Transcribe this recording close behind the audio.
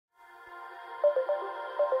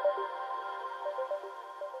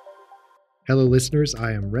Hello, listeners.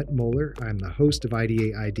 I am Rhett Moeller. I'm the host of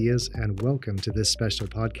IDA Ideas, and welcome to this special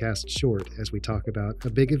podcast short as we talk about a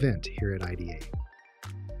big event here at IDA.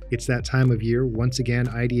 It's that time of year. Once again,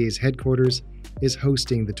 IDA's headquarters is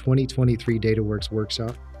hosting the 2023 DATAWorks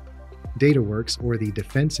workshop. DATAWorks, or the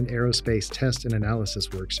Defense and Aerospace Test and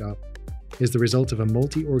Analysis Workshop, is the result of a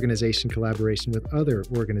multi-organization collaboration with other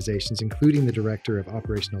organizations, including the Director of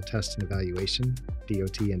Operational Test and Evaluation,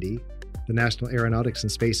 DOT&E, the National Aeronautics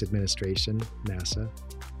and Space Administration, NASA,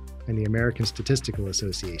 and the American Statistical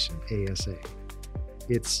Association, ASA.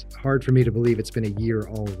 It's hard for me to believe it's been a year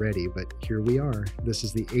already, but here we are. This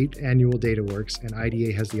is the 8th annual DATAWorks, and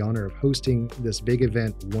IDA has the honor of hosting this big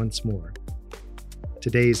event once more.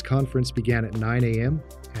 Today's conference began at 9 a.m.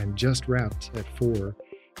 and just wrapped at 4,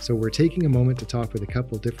 so we're taking a moment to talk with a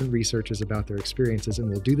couple different researchers about their experiences, and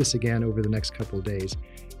we'll do this again over the next couple of days.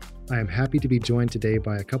 I am happy to be joined today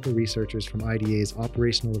by a couple researchers from IDA's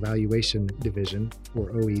Operational Evaluation Division,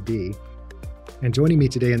 or OED. And joining me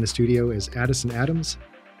today in the studio is Addison Adams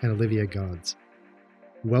and Olivia Gods.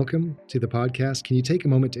 Welcome to the podcast. Can you take a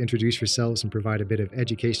moment to introduce yourselves and provide a bit of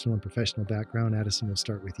educational and professional background? Addison, we'll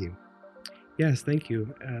start with you. Yes, thank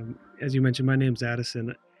you. As you mentioned, my name's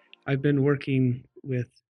Addison. I've been working with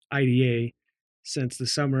IDA since the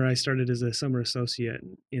summer. I started as a summer associate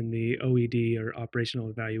in the OED, or Operational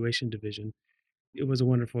Evaluation Division. It was a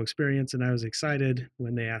wonderful experience, and I was excited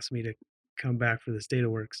when they asked me to come back for this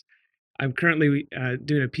DATAWorks. I'm currently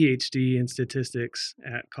doing a PhD in statistics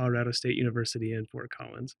at Colorado State University in Fort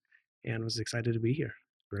Collins, and was excited to be here.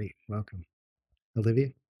 Great, welcome. Olivia?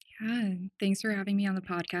 Yeah, thanks for having me on the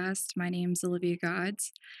podcast. My name's Olivia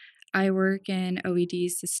Gods. I work in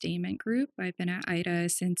OED's sustainment group. I've been at IDA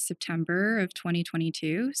since September of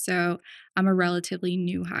 2022, so I'm a relatively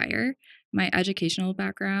new hire. My educational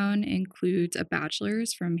background includes a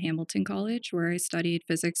bachelor's from Hamilton College, where I studied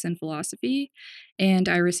physics and philosophy, and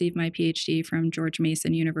I received my PhD from George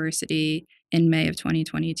Mason University in May of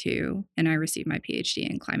 2022, and I received my PhD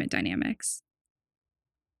in climate dynamics.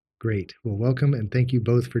 Great. Well, welcome, and thank you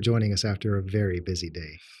both for joining us after a very busy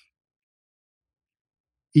day.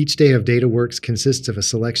 Each day of DATAWorks consists of a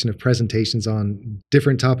selection of presentations on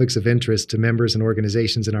different topics of interest to members and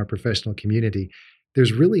organizations in our professional community.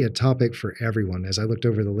 There's really a topic for everyone. As I looked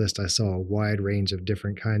over the list, I saw a wide range of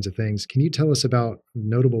different kinds of things. Can you tell us about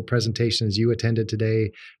notable presentations you attended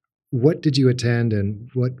today? What did you attend, and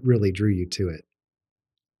what really drew you to it?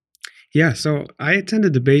 Yeah, so I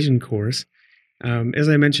attended the Bayesian course. As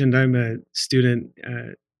I mentioned, I'm a student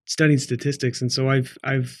studying statistics, and so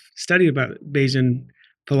I've studied about Bayesian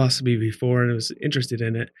philosophy before, and I was interested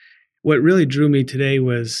in it. What really drew me today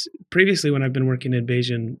was previously, when I've been working in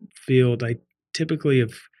Bayesian field, I typically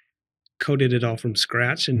have coded it all from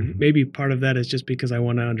scratch, and maybe part of that is just because I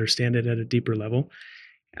want to understand it at a deeper level.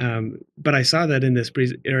 But I saw that in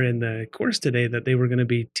the course today that they were going to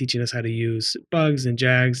be teaching us how to use bugs and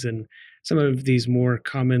JAGs and some of these more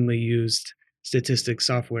commonly used statistics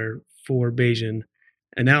software for Bayesian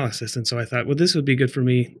analysis. And so I thought, well, this would be good for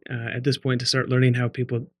me at this point to start learning how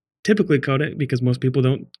people typically code it, because most people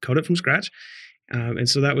don't code it from scratch. And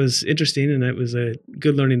so that was interesting, and it was a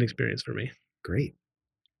good learning experience for me. Great.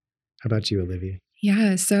 How about you, Olivia?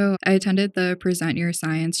 Yeah, so I attended the Present Your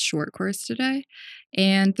Science short course today.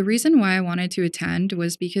 And the reason why I wanted to attend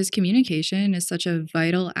was because communication is such a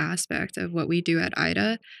vital aspect of what we do at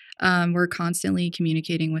IDA. We're constantly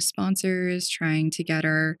communicating with sponsors, trying to get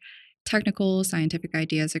our technical, scientific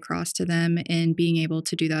ideas across to them, and being able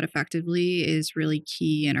to do that effectively is really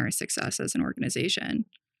key in our success as an organization.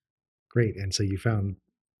 Great. And so you found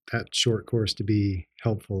that short course to be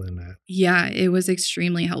helpful in that? Yeah, it was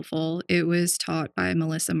extremely helpful. It was taught by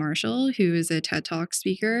Melissa Marshall, who is a TED Talk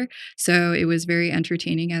speaker. So it was very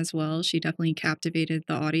entertaining as well. She definitely captivated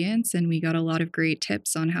the audience, and we got a lot of great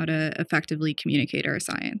tips on how to effectively communicate our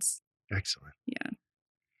science. Excellent. Yeah.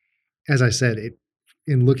 As I said,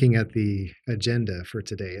 in looking at the agenda for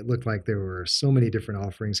today, it looked like there were so many different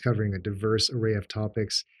offerings covering a diverse array of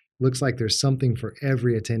topics. Looks like there's something for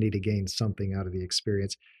every attendee to gain something out of the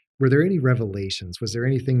experience. Were there any revelations? Was there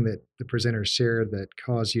anything that the presenters shared that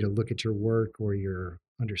caused you to look at your work or your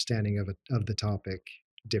understanding of the topic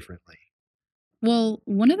differently? Well,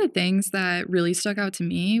 one of the things that really stuck out to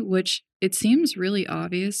me, which it seems really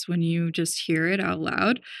obvious when you just hear it out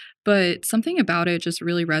loud, but something about it just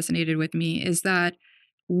really resonated with me, is that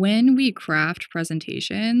when we craft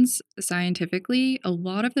presentations scientifically, a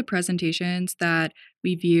lot of the presentations that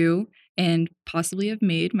we view and possibly have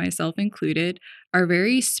made, myself included, are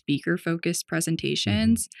very speaker focused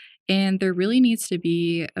presentations. And there really needs to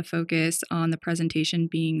be a focus on the presentation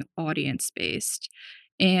being audience based.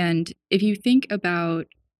 And if you think about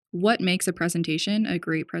what makes a presentation a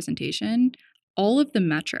great presentation, all of the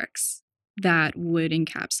metrics that would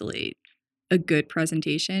encapsulate a good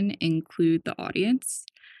presentation include the audience.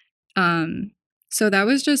 So that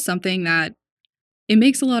was just something that it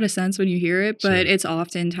makes a lot of sense when you hear it, but Sure. it's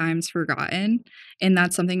oftentimes forgotten. And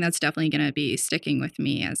that's something that's definitely going to be sticking with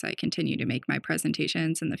me as I continue to make my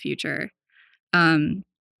presentations in the future. Um,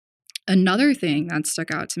 Another thing that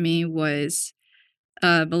stuck out to me was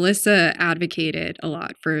Melissa advocated a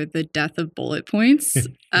lot for the death of bullet points,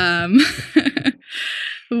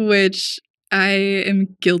 which I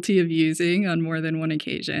am guilty of using on more than one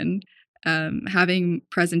occasion. Having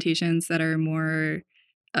presentations that are more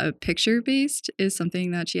picture based is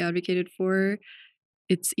something that she advocated for.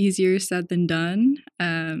 It's easier said than done.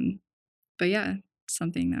 But yeah,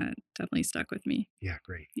 something that definitely stuck with me. Yeah,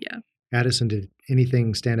 great. Yeah. Addison, did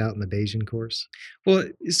anything stand out in the Bayesian course? Well,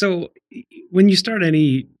 so when you start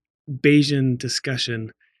any Bayesian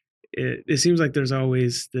discussion, it seems like there's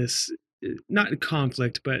always this, not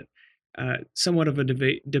conflict, but somewhat of a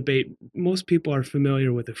debate. Most people are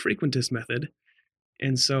familiar with the frequentist method.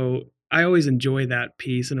 And so I always enjoy that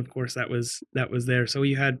piece. And of course, that was there. So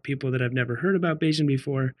you had people that have never heard about Bayesian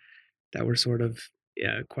before that were sort of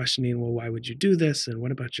questioning, well, why would you do this? And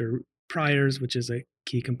what about your priors, which is a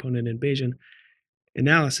key component in Bayesian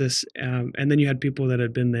analysis. And then you had people that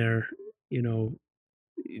had been there,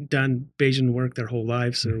 done Bayesian work their whole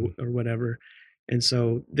lives or whatever. And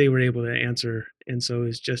so they were able to answer. And so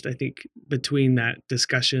it's just, I think, between that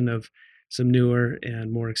discussion of some newer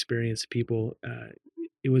and more experienced people,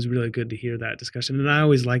 it was really good to hear that discussion. And I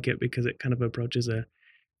always like it because it kind of approaches a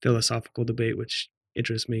philosophical debate, which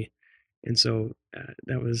interests me. And so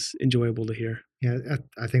that was enjoyable to hear. Yeah,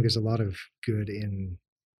 I think there's a lot of good in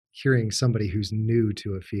hearing somebody who's new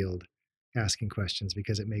to a field asking questions,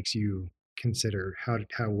 because it makes you consider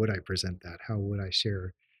how would I present that? How would I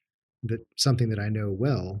share something that I know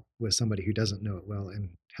well with somebody who doesn't know it well and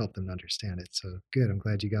help them understand it? So good. I'm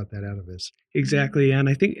glad you got that out of this. Exactly. And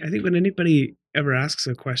I think when anybody ever asks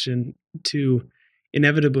a question, to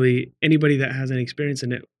inevitably anybody that has any experience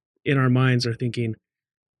in it, in our minds are thinking,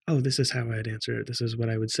 oh, this is how I'd answer it. This is what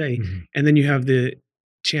I would say. Mm-hmm. And then you have the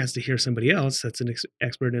chance to hear somebody else that's an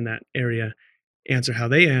expert in that area answer how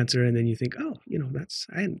they answer. And then you think, oh,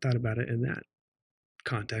 I hadn't thought about it in that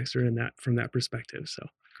context or from that perspective. So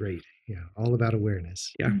great. Yeah. All about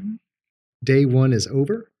awareness. Yeah. Mm-hmm. Day 1 is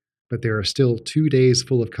over, but there are still 2 days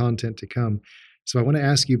full of content to come. So I want to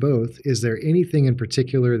ask you both, is there anything in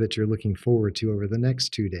particular that you're looking forward to over the next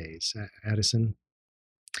 2 days? Addison?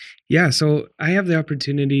 Yeah, so I have the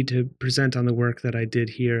opportunity to present on the work that I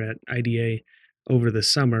did here at IDA over the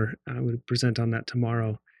summer. I would present on that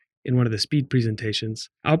tomorrow in one of the speed presentations.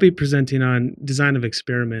 I'll be presenting on design of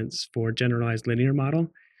experiments for generalized linear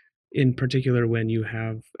model, in particular when you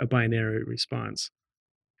have a binary response.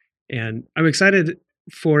 And I'm excited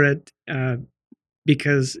for it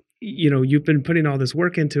because you've been putting all this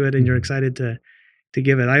work into it, and you're excited to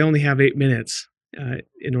give it. I only have 8 minutes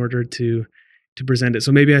in order to present it.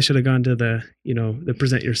 So maybe I should have gone to the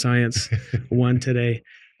Present Your Science one today.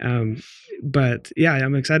 But yeah,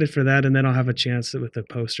 I'm excited for that. And then I'll have a chance with the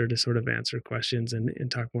poster to sort of answer questions and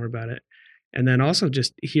talk more about it. And then also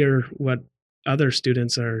just hear what other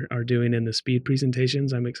students are doing in the speed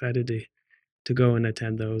presentations. I'm excited to go and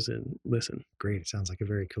attend those and listen. Great. It sounds like a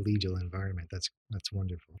very collegial environment. That's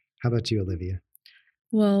wonderful. How about you, Olivia?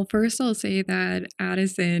 Well, first I'll say that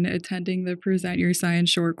Addison attending the Present Your Science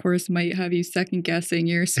short course might have you second guessing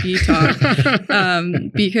your speed talk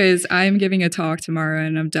because I'm giving a talk tomorrow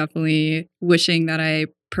and I'm definitely wishing that I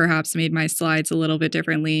perhaps made my slides a little bit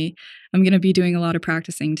differently. I'm going to be doing a lot of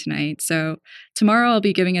practicing tonight. So tomorrow I'll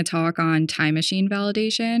be giving a talk on time machine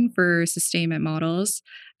validation for sustainment models.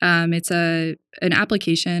 It's an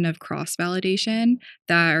application of cross-validation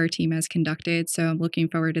that our team has conducted. So I'm looking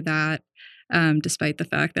forward to that. Despite the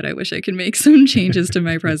fact that I wish I could make some changes to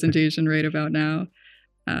my presentation right about now.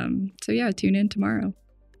 So yeah, tune in tomorrow.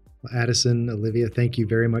 Well, Addison, Olivia, thank you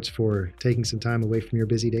very much for taking some time away from your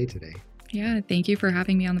busy day today. Yeah, thank you for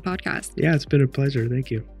having me on the podcast. Yeah, it's been a pleasure.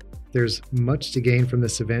 Thank you. There's much to gain from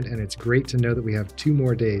this event, and it's great to know that we have 2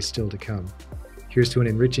 more days still to come. Here's to an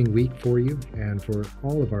enriching week for you and for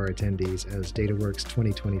all of our attendees as DataWorks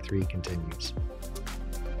 2023 continues.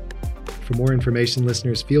 For more information,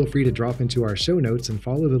 listeners, feel free to drop into our show notes and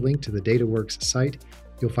follow the link to the DataWorks site.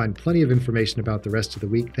 You'll find plenty of information about the rest of the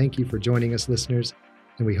week. Thank you for joining us, listeners,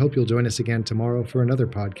 and we hope you'll join us again tomorrow for another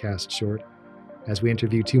podcast short as we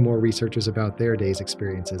interview 2 more researchers about their day's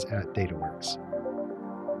experiences at DataWorks.